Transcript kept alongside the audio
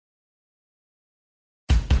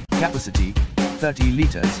capacity, 30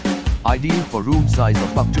 liters, ideal for room size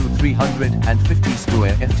of up to 350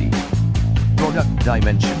 square ft. Product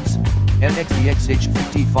dimensions: LxBxH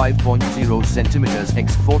 55.0 cm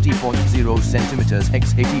x 40.0 cm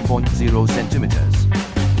x 80.0 cm.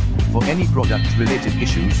 For any product related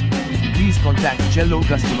issues, please contact Cello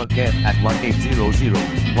Customer Care at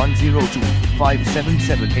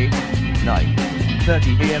 1800-102-5778,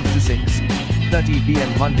 9:30 AM to 6:30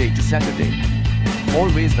 PM Monday to Saturday.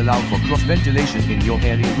 Always allow for cross ventilation in your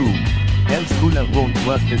area room, else cooler won't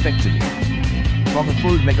work effectively. From a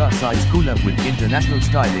full mega size cooler with international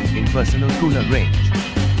styling in personal cooler range.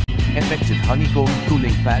 Effective honeycomb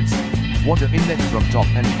cooling pads, water inlet from top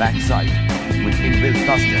and back side, with inbuilt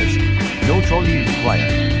castors, no trolley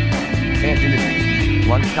required. Air delivery,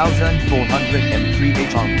 1400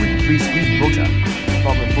 m3hr with 3-speed motor,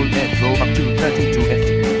 powerful air flow up to 32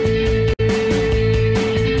 ft.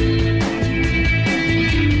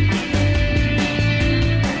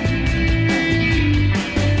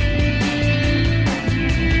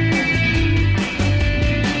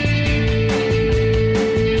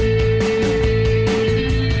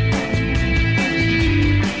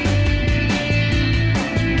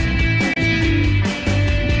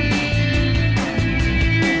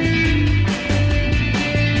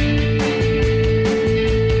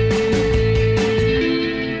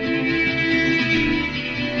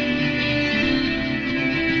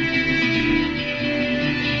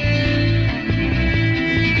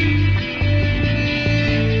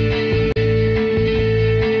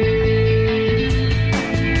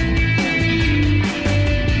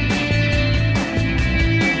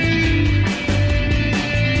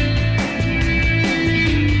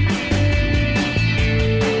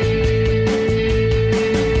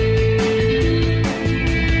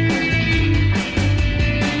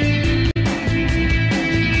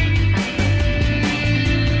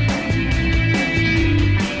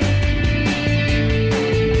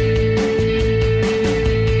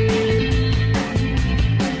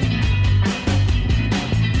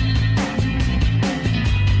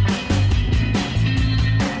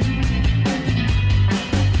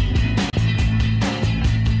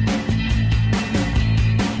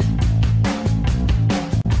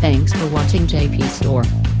 Thanks for watching JP Store.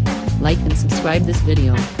 Like and subscribe this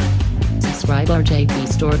video. Subscribe our JP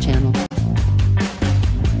Store channel.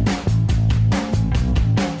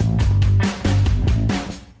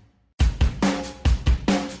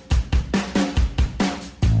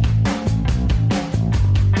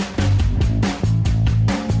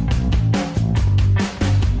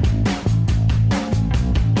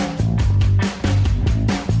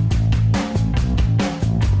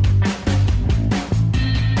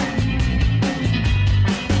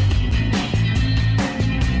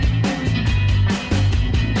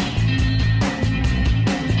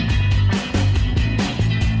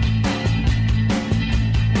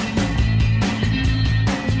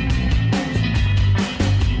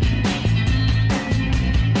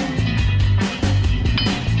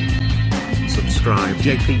 Subscribe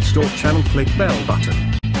JP Store channel, click bell button.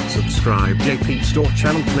 Subscribe JP Store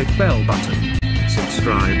channel, click bell button.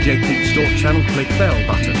 Subscribe JP Store channel, click bell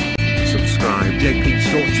button. Subscribe JP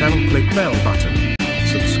Store channel, click bell button.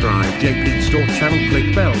 Subscribe JP Store channel,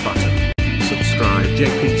 click bell button. Subscribe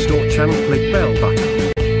JP Store channel, click bell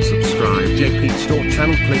button. Subscribe JP Store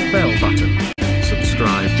channel, click bell button.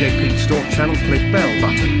 Subscribe JP Store channel, click bell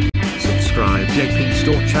button. Subscribe JP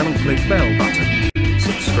Store channel, click bell button.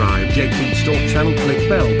 Subscribe JP Store channel, click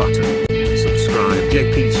bell button. Subscribe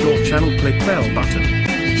JP Store channel, click bell button.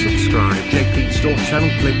 Subscribe JP Store channel,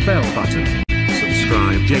 click bell button.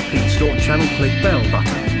 Subscribe JP Store channel, click bell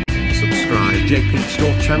button. Subscribe JP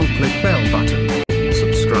Store channel, click bell button.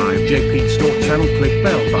 Subscribe JP Store channel, click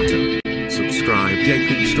bell button. Subscribe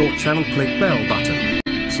JP Store channel, click bell button.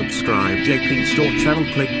 Subscribe JP Store channel,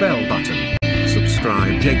 click bell button.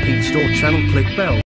 Subscribe JP Store channel, click bell.